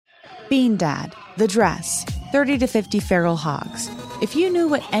Bean Dad, The Dress, 30 to 50 Feral Hogs. If you knew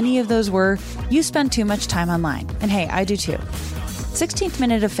what any of those were, you spend too much time online. And hey, I do too. 16th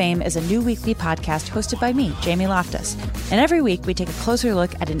Minute of Fame is a new weekly podcast hosted by me, Jamie Loftus. And every week we take a closer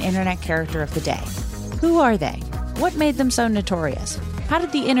look at an internet character of the day. Who are they? What made them so notorious? How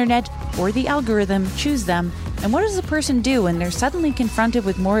did the internet or the algorithm choose them? And what does a person do when they're suddenly confronted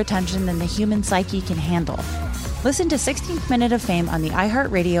with more attention than the human psyche can handle? Listen to 16th Minute of Fame on the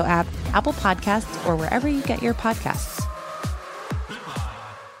iHeartRadio app, Apple Podcasts, or wherever you get your podcasts.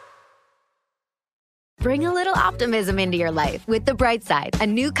 Bring a little optimism into your life with The Bright Side, a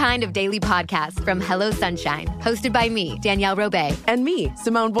new kind of daily podcast from Hello Sunshine, hosted by me, Danielle Robay. And me,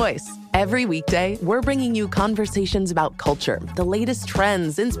 Simone Boyce. Every weekday, we're bringing you conversations about culture, the latest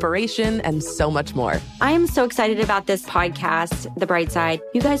trends, inspiration, and so much more. I am so excited about this podcast, The Bright Side.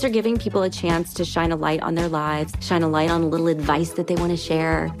 You guys are giving people a chance to shine a light on their lives, shine a light on a little advice that they want to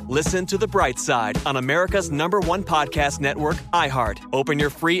share. Listen to The Bright Side on America's #1 podcast network, iHeart. Open your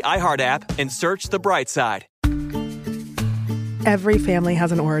free iHeart app and search The Bright Side. Every family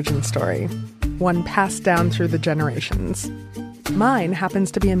has an origin story, one passed down through the generations. Mine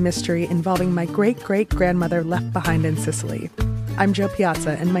happens to be a mystery involving my great-great-grandmother left behind in Sicily. I'm Joe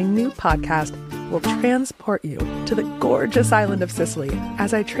Piazza, and my new podcast will transport you to the gorgeous island of Sicily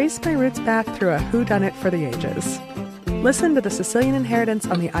as I trace my roots back through a whodunit for the ages. Listen to The Sicilian Inheritance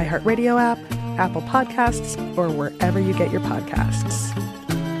on the iHeartRadio app, Apple Podcasts, or wherever you get your podcasts.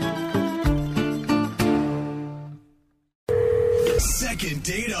 Second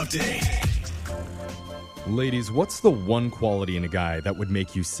date update. Ladies, what's the one quality in a guy that would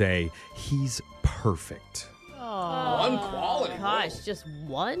make you say he's perfect? One quality? Gosh, just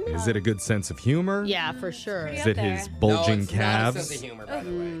one? Is it a good sense of humor? Yeah, for sure. Is it his bulging calves? Not a sense of humor, by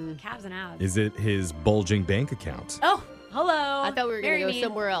the way. Calves and abs. Is it his bulging bank account? Oh, hello. I thought we were going to go mean.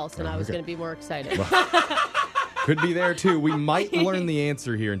 somewhere else, and I was Okay. going to be more excited. Could be there too. We might learn the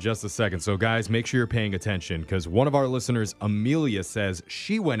answer here in just a second. So guys, make sure you're paying attention because one of our listeners, Amelia, says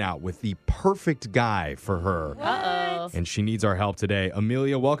she went out with the perfect guy for her. Uh-oh. And she needs our help today.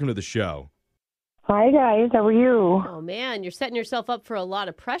 Amelia, welcome to the show. Hi, guys. How are you? Oh, man, you're setting yourself up for a lot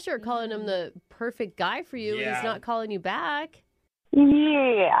of pressure calling him the perfect guy for you, and Yeah. he's not calling you back.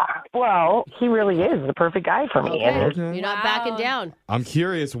 Yeah. Well, he really is the perfect guy for me. Okay. And You're not backing down. I'm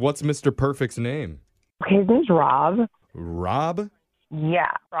curious, what's Mr. Perfect's name? his name's Rob. Rob? Yeah,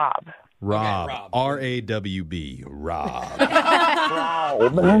 Rob. Rob. Okay, Rob. R-A-W-B. Rob.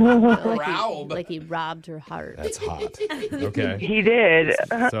 Rob. Like he robbed her heart. That's hot. Okay. He did.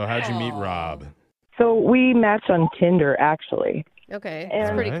 So how'd you meet Rob? So we matched on Tinder, actually. Okay, it's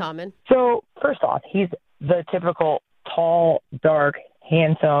And- pretty Alright. common. So first off, he's the typical tall, dark,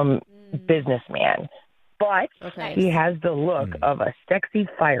 handsome businessman. But Okay. he has the look of a sexy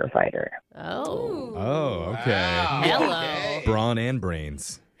firefighter. Oh. Oh, okay. Wow. Hello. Okay. Brawn and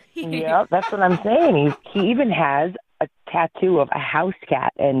brains. Yep, that's what I'm saying. He even has a tattoo of a house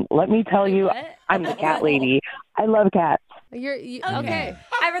cat. And let me tell you, What? I'm the cat lady. I love cats. Okay.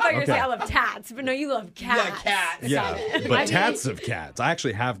 I ever thought you were going to say Okay. I love tats, but no, you love cats. Yeah, cat. Yeah, but tats of cats. I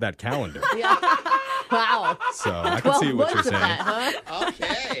actually have that calendar. Wow. So I can see what you're months of saying. that, huh?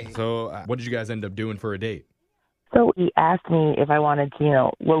 Okay. So what did you guys end up doing for a date? So he asked me if I wanted to,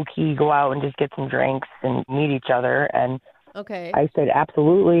 low-key go out and just get some drinks and meet each other. And Okay. I said,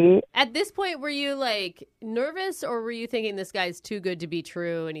 absolutely. At this point, were you like nervous, or were you thinking this guy's too good to be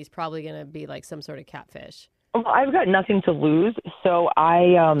true and he's probably going to be like some sort of catfish? Well, I've got nothing to lose, so I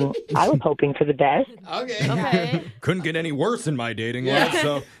was hoping for the best. Okay. Okay. Couldn't get any worse in my dating life,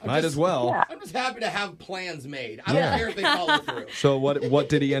 so might as well. Yeah. I'm just happy to have plans made. I don't Yeah. care if they follow through. So what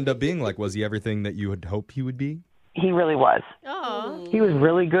did he end up being like? Was he everything that you had hoped he would be? He really was. Oh. He was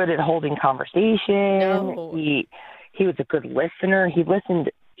really good at holding conversation. No. He was a good listener. He listened.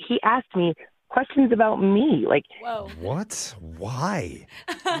 He asked me questions about me. Like, Whoa. What? Why?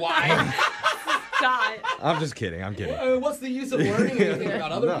 Why? God. I'm just kidding. I'm kidding. What's the use of learning anything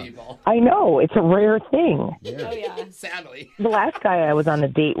about other people? I know, it's a rare thing. Oh, yeah. Sadly. The last guy I was on a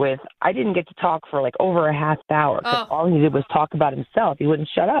date with, I didn't get to talk for like over a half hour. 'Cause all he did was talk about himself. He wouldn't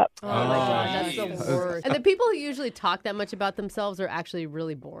shut up. Oh, my God. That's the jeez. worst. And the people who usually talk that much about themselves are actually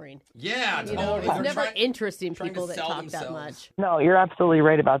really boring. Yeah, You know, totally. it's They're never trying- interesting trying to people that sell talk that themselves. much. No, you're absolutely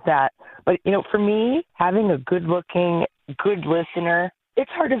right about that. But, for me, having a good-looking, good listener, it's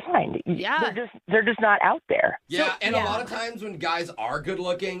hard to find. Yeah. They're just not out there. Yeah, and yeah. a lot of times when guys are good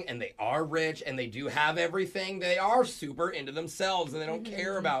looking and they are rich and they do have everything, they are super into themselves and they don't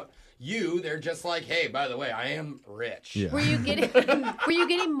care about you. They're just like, hey, by the way, I am rich. Yeah. Were you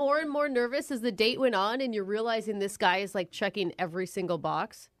getting more and more nervous as the date went on and you're realizing this guy is like checking every single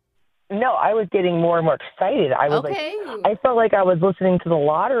box? No, I was getting more and more excited. I was I felt like I was listening to the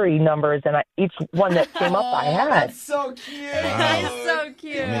lottery numbers, and each one that came up, I had. That's so cute. That's so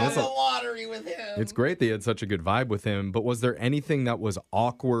cute. I mean, That's a lottery with him. It's great that you had such a good vibe with him, but was there anything that was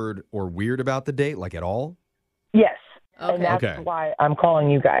awkward or weird about the date, like at all? Yes. Okay. And that's why I'm calling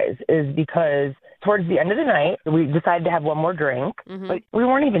you guys, is because towards the end of the night, we decided to have one more drink, but we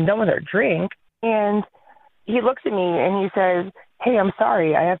weren't even done with our drink. And he looks at me and he says, "Hey, I'm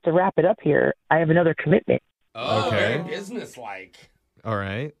sorry. I have to wrap it up here. I have another commitment." Oh, Okay. very business-like. All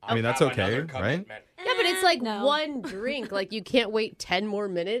right. I mean, that's okay, right? Yeah, but it's like one drink. Like, you can't wait 10 more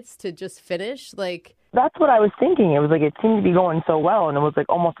minutes to just finish. Like, That's what I was thinking. It was like it seemed to be going so well, and it was like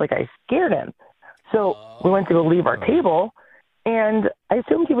almost like I scared him. So we went to go leave our table, and I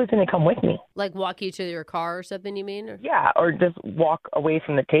assumed he was going to come with me. like walk you to your car or something, you mean? Or... Yeah, or just walk away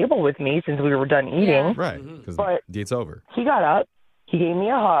from the table with me since we were done eating. Yeah. Right, because But the date's over. he got up, he gave me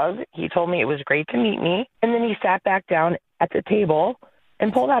a hug, he told me it was great to meet me, and then he sat back down at the table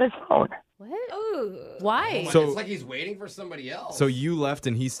and pulled out his phone. What? Why? Oh, So- it's like he's waiting for somebody else. So you left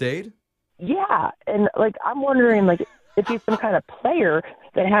and he stayed? Yeah, and like I'm wondering like if he's some kind of player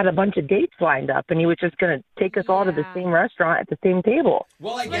that had a bunch of dates lined up and he was just going to take us all to the same restaurant at the same table.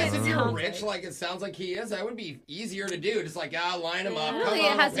 Well, I guess if you're rich, like it sounds like he is, that would be easier to do. Just like, line him up. I don't Come think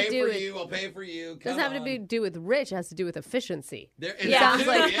it on, has I'll to pay do for with- you. I'll pay for you. Doesn't have to do with rich. It has to do with efficiency. It sounds too,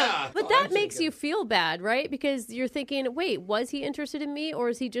 like, yeah. But that makes you feel bad, right? Because you're thinking, wait, was he interested in me, or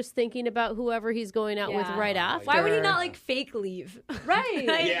is he just thinking about whoever he's going out with right after? Why would he not like fake leave? Right.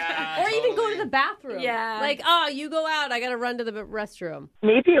 Yeah, or even go to the bathroom. Yeah. Like, oh, you go out. I got to run to the restroom.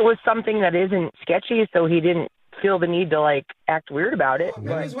 Maybe it was something that isn't sketchy, so he didn't feel the need to like act weird about it.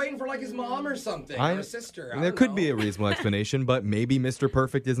 Maybe he's waiting for like his mom or something, or his sister. There could be a reasonable explanation, but maybe Mr.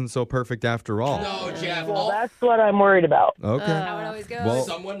 Perfect isn't so perfect after all. No, Jeff. Well, that's what I'm worried about. Okay. How it always goes. Well-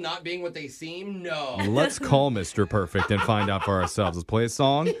 Someone not being what they seem? No. Let's call Mr. Perfect and find out for ourselves. Let's play a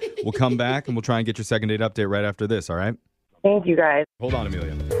song. We'll come back and we'll try and get your second date update right after this, all right? Thank you, guys. Hold on,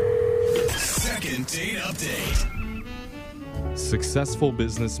 Amelia. Second date update. Successful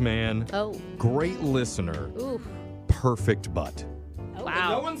businessman, Oh. great listener, Oof. perfect butt. Wow.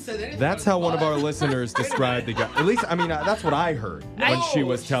 No one said anything. That's about how one of butt. our listeners described the guy. At least, I mean, that's what I heard when she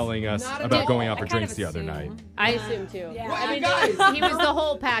was telling us not at about all. going out for I kind drinks of the other assume. night. I assume too. Yeah. What, I you mean, guys? he was the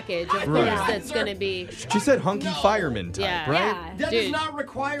whole package. Of Right. course, that's going to be. She said hunky fireman type, Yeah. right? Yeah. That Dude, does not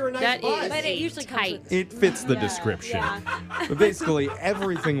require a nice that butt. is But it usually comes tight. with- It fits the Yeah. description. Yeah. But basically,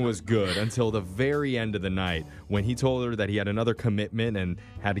 everything was good until the very end of the night when he told her that he had another commitment and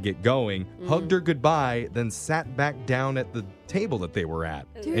had to get going, hugged her goodbye, then sat back down at the table that they were at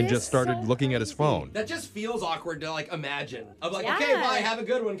and just started looking at his phone. That just feels awkward to like imagine. Of like, Yeah. okay, bye, have a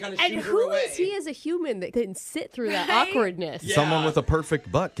good one, kind of And shoot her who away. is he as a human that can sit through that Right? awkwardness? Yeah. Someone with a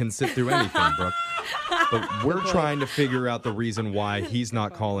perfect butt can sit through anything, Brooke. But we're trying to figure out the reason why he's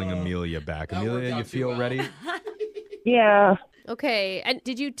not calling Amelia back. That worked Amelia, out you too feel well. ready? Yeah. Okay. And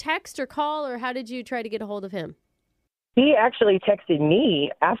did you text or call, or how did you try to get a hold of him? He actually texted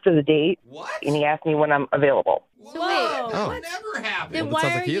me after the date, What? and he asked me when I'm available. What? So wait. That Oh. would never happen. Then Well, it why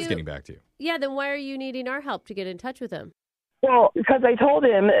sounds like are he is you- getting back to you. Yeah, then why are you needing our help to get in touch with him? Well, because I told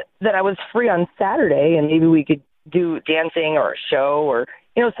him that I was free on Saturday, and maybe we could do dancing or a show or,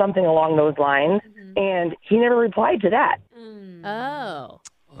 something along those lines. And he never replied to that. Oh,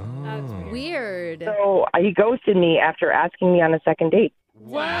 weird. So he ghosted me after asking me on a second date.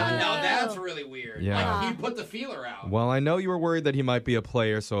 Wow, now that's really weird. Yeah. Like, he put the feeler out. Well, I know you were worried that he might be a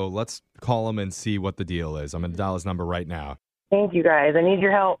player, so let's call him and see what the deal is. I'm going to dial his number right now. Thank you, guys. I need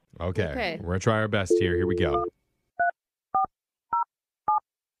your help. Okay. We're going to try our best here. Here we go.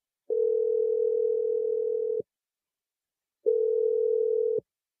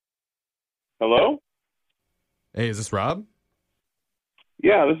 Hello? Hey, is this Rob?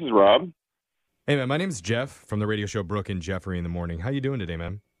 Yeah, this is Rob. Hey, man, my name's Jeff from the radio show Brooke and Jeffrey in the Morning. How you doing today,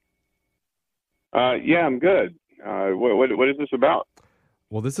 man? Yeah, I'm good. What is this about?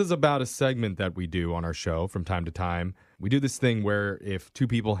 Well, this is about a segment that we do on our show from time to time. We do this thing where if two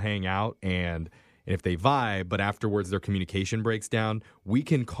people hang out and if they vibe, but afterwards their communication breaks down, we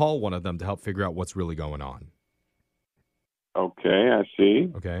can call one of them to help figure out what's really going on. Okay, I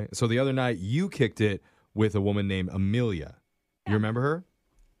see. Okay. So the other night you kicked it with a woman named Amelia. You remember her?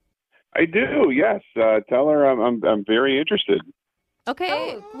 I do. Yes. Tell her I'm very interested.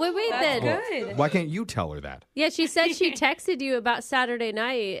 Okay. wait then. Well, why can't you tell her that? Yeah, she said she texted you about Saturday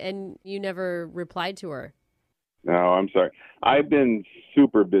night and you never replied to her. No, I'm sorry. I've been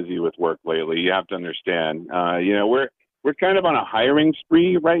super busy with work lately. You have to understand. We're kind of on a hiring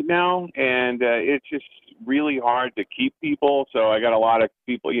spree right now, and it's just really hard to keep people. So I got a lot of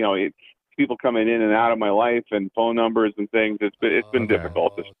people, people coming in and out of my life and phone numbers and things. It's been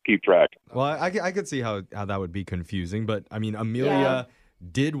difficult to keep track. Well, I could see how that would be confusing. But, I mean, Amelia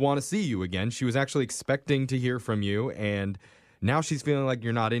did want to see you again. She was actually expecting to hear from you, and now she's feeling like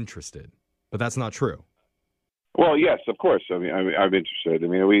you're not interested. But that's not true. Well, yes, of course. I mean, I'm interested. I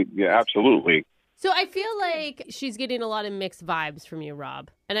mean, absolutely. So I feel like she's getting a lot of mixed vibes from you, Rob.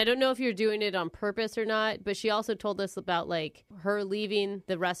 And I don't know if you're doing it on purpose or not, but she also told us about like her leaving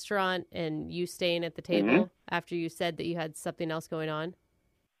the restaurant and you staying at the table after you said that you had something else going on.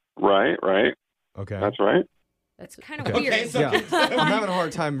 Right. Okay. That's right. That's kind of weird. Okay, so I'm having a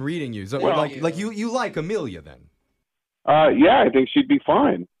hard time reading you. So, you like Amelia then? Yeah, I think she'd be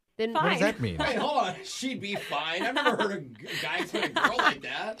fine. Then what does that mean? Wait, hold on. She'd be fine. I've never heard a guy explain a girl like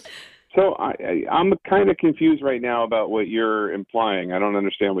that. So I'm kind of confused right now about what you're implying. I don't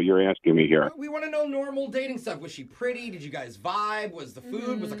understand what you're asking me here. We want to know normal dating stuff. Was she pretty? Did you guys vibe? Was the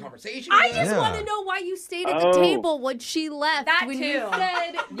food? Was the conversation? I just want to know why you stayed at the table when she left. That when too. you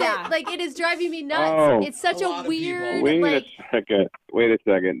said that, like, it is driving me nuts. Oh. It's such a weird. Wait a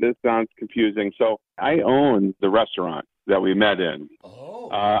second. This sounds confusing. So I own the restaurant that we met in.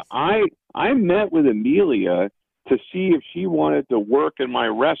 I met with Amelia to see if she wanted to work in my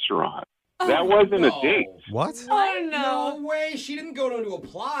restaurant. That wasn't a date. What? Oh, No way. She didn't go to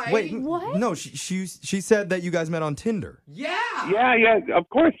apply. Wait, what? No, she said that you guys met on Tinder. Yeah. Yeah, of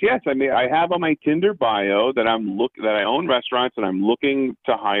course, yes. I mean, I have on my Tinder bio that that I own restaurants and I'm looking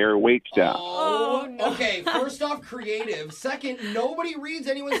to hire wait staff. Oh, no. Okay. First off, creative. Second, nobody reads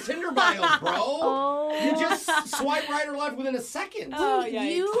anyone's Tinder bios, bro. You just swipe right or left within a second.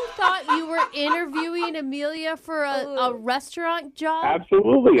 You thought you were interviewing Amelia for a restaurant job?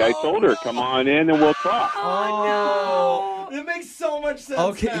 Absolutely. I told her, come on in and we'll talk. Oh, no. That makes so much sense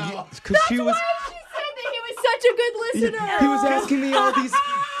Okay, now. because she was... She said that he was such a good listener. He was asking me all these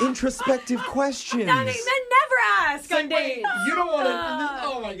introspective questions. Then never ask on dates. You don't want to...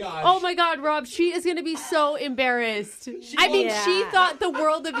 Oh, my gosh. Oh, my God, Rob. She is going to be so embarrassed. She thought the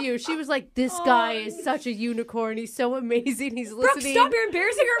world of you. She was like, this guy is such a unicorn. He's so amazing. He's listening. Brooke, stop. You're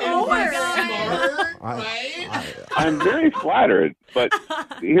embarrassing her more. I'm very flattered, but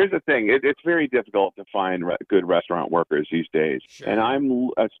here's the thing. It's very difficult to find good restaurant workers these days. Sure. And I'm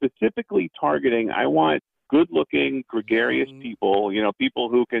specifically targeting, I want good-looking, gregarious people, people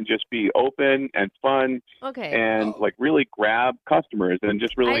who can just be open and fun and, like, really grab customers and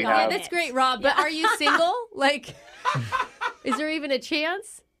just really have... That's great, Rob, but are you single? Like, is there even a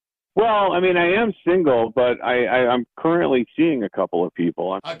chance? Well, I mean, I am single, but I'm currently seeing a couple of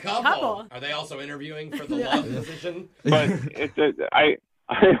people. A couple? Are they also interviewing for the love position? But I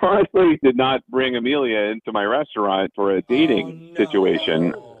honestly did not bring Amelia into my restaurant for a dating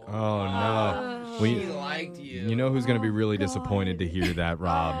situation. Oh, no. She liked you. You know who's going to be really disappointed to hear that,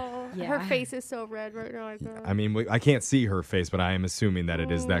 Rob? Yeah. Her face is so red right now. I mean, I can't see her face, but I am assuming that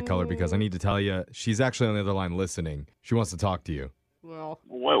it is that color because I need to tell you, she's actually on the other line listening. She wants to talk to you. Well,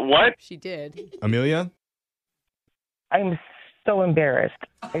 what? She did. Amelia? I'm so embarrassed.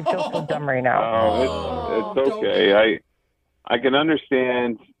 I feel so dumb right now. Oh, it's okay. I can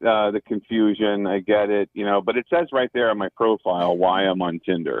understand the confusion. I get it, but it says right there on my profile why I'm on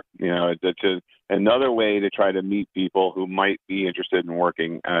Tinder. It's another way to try to meet people who might be interested in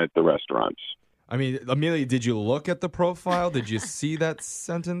working at the restaurants. I mean, Amelia, did you look at the profile? Did you see that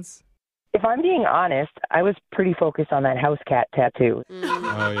sentence? If I'm being honest, I was pretty focused on that house cat tattoo.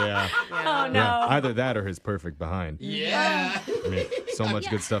 Oh, yeah. Oh, no. Yeah, either that or his perfect behind. Yeah. I mean, so much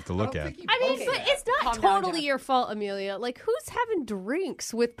good stuff to look at. I mean, but it's not totally your fault, Amelia. Like, who's having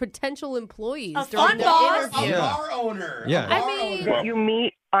drinks with potential employees during the interview? A bar owner. Yeah. I mean... You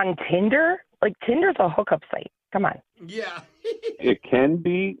meet on Tinder? Like, Tinder's a hookup site. Come on. Yeah. It can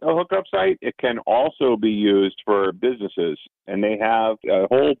be a hookup site. It can also be used for businesses, and they have a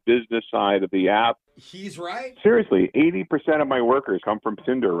whole business side of the app. He's right. Seriously, 80% of my workers come from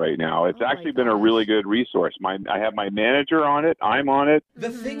Tinder right now. It's actually been a really good resource. I have my manager on it. I'm on it. The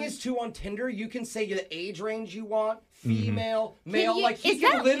thing is, too, on Tinder, you can say the age range you want, female, male. Like, he is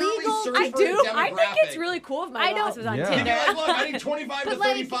can that literally legal? search I for do. a demographic. I think it's really cool if my boss was on Yeah. Tinder. Like, look, I need 25 to But, like,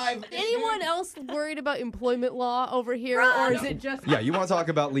 35. anyone else worried about employment law over here, or is it just... Yeah, you want to talk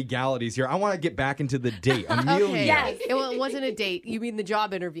about legalities here. I want to get back into the date. Amelia. Okay. Yes. It wasn't a date. You mean the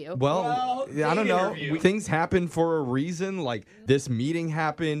job interview? Well, I don't know. Things happen for a reason. Like, this meeting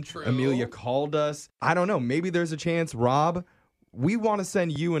happened. True. Amelia called us. I don't know. Maybe there's a chance, Rob, we want to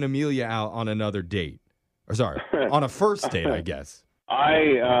send you and Amelia out on another date. Or sorry, on a first date, I guess.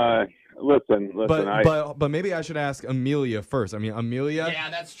 Listen. But maybe I should ask Amelia first. I mean, Amelia. Yeah,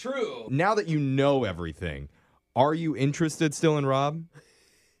 that's true. Now that you know everything, are you interested still in Rob?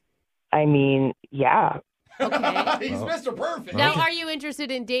 I mean, yeah. Okay. He's Mr. Perfect. Now, are you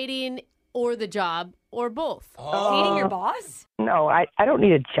interested in dating or the job or both? Dating your boss? No, I don't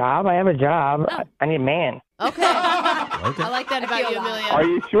need a job. I have a job. I need a man. Okay. I like that about you, Amelia. Are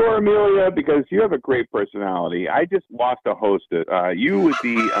you sure, Amelia? Because you have a great personality. I just lost a host. You would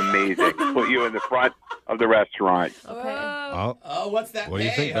be amazing. Put you in the front of the restaurant. Okay. Oh, what's that? What do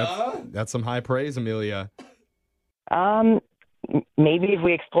you think? That's some high praise, Amelia. Maybe if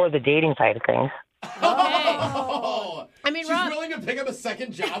we explore the dating side of things. Oh, I mean, she's Rob, willing to pick up a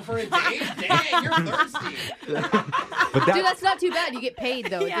second job for a date? Dang, you're thirsty. But dude, that's not too bad. You get paid,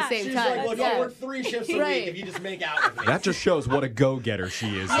 though, at the same She's time. like, look, I'll work 3 shifts a week if you just make out with me. That just shows what a go-getter she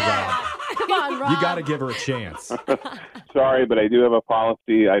is, Rob. Come on, Rob. You got to give her a chance. Sorry, but I do have a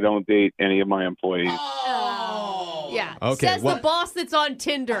policy. I don't date any of my employees. Yeah. Okay, Says the boss that's on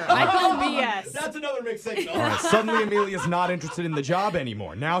Tinder. I call BS. That's another mixed signal. All right, suddenly Amelia's not interested in the job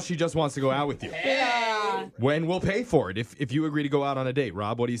anymore. Now she just wants to go out with you. Yeah. When we'll pay for it if you agree to go out on a date.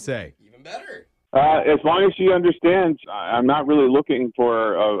 Rob, what do you say? Even better. As long as she understands, I'm not really looking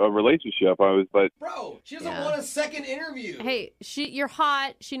for a relationship. Bro, she doesn't want a second interview. Hey, you're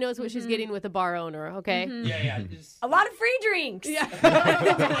hot. She knows what she's getting with a bar owner, okay? Yeah. A lot of free drinks. Yeah.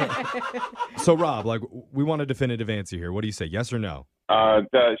 So, Rob, we want a definitive answer here. What do you say, yes or no?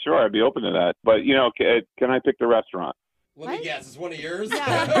 Sure, I'd be open to that. But, can I pick the restaurant? Let me guess, it's one of yours?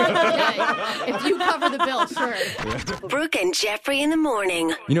 Yeah. If you cover the bill, sure. Brooke and Jeffrey in the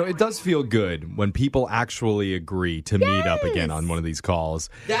morning. It does feel good when people actually agree to meet up again on one of these calls.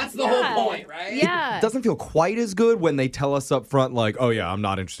 That's the whole point, right? Yeah. It doesn't feel quite as good when they tell us up front, like, oh, yeah, I'm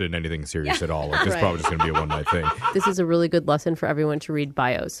not interested in anything serious at all. Like, this is probably just going to be a one-night thing. This is a really good lesson for everyone to read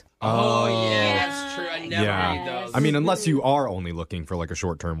bios. Oh, yeah, that's true. I never read those. I mean, unless you are only looking for a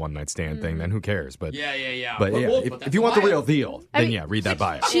short-term one-night stand thing, then who cares? But Yeah. But yeah, if you want the real deal, then read that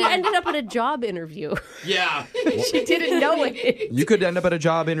bio. She ended up at a job interview. Yeah. She didn't know it. You could end up at a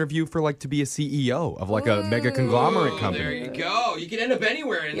job interview for to be a CEO of a mega conglomerate company. There you go. You could end up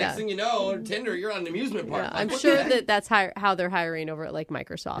anywhere, and next thing you know, Tinder, you're on an amusement park. I'm sure that's how they're hiring over at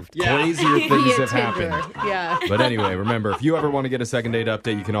Microsoft. Yeah. Crazier things have Tinder. happened. Yeah. But anyway, remember, if you ever want to get a second date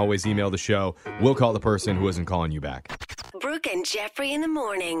update, you can always email the show. We'll call the person who isn't calling you back. Brooke and Jeffrey in the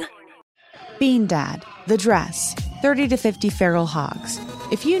morning. Bean Dad, The Dress, 30 to 50 Feral Hogs.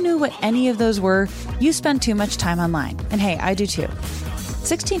 If you knew what any of those were, you spend too much time online. And hey, I do too.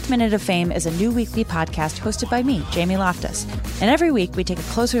 16th Minute of Fame is a new weekly podcast hosted by me, Jamie Loftus. And every week we take a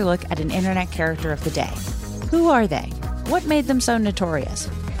closer look at an internet character of the day. Who are they? What made them so notorious?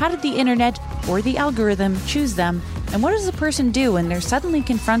 How did the internet or the algorithm choose them? And what does a person do when they're suddenly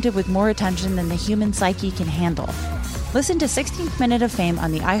confronted with more attention than the human psyche can handle? Listen to 16th Minute of Fame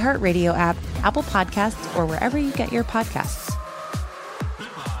on the iHeartRadio app, Apple Podcasts, or wherever you get your podcasts.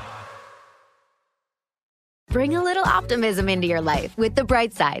 Bring a little optimism into your life with The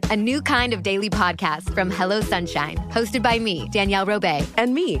Bright Side, a new kind of daily podcast from Hello Sunshine, hosted by me, Danielle Robay.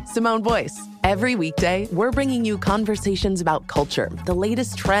 And me, Simone Boyce. Every weekday, we're bringing you conversations about culture, the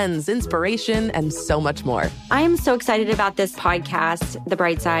latest trends, inspiration, and so much more. I am so excited about this podcast, The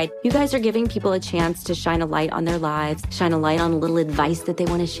Bright Side. You guys are giving people a chance to shine a light on their lives, shine a light on a little advice that they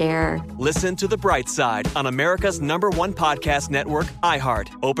want to share. Listen to The Bright Side on America's #1 podcast network, iHeart.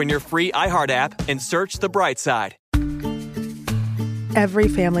 Open your free iHeart app and search The Bright Side. Every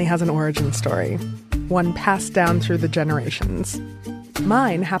family has an origin story, one passed down through the generations.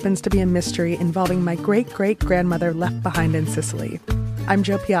 Mine happens to be a mystery involving my great-great-grandmother left behind in Sicily. I'm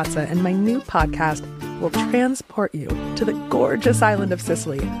Joe Piazza, and my new podcast will transport you to the gorgeous island of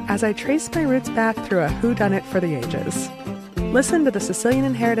Sicily as I trace my roots back through a whodunit for the ages. Listen to The Sicilian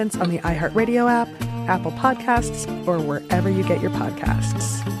Inheritance on the iHeartRadio app, Apple Podcasts, or wherever you get your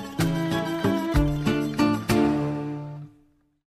podcasts.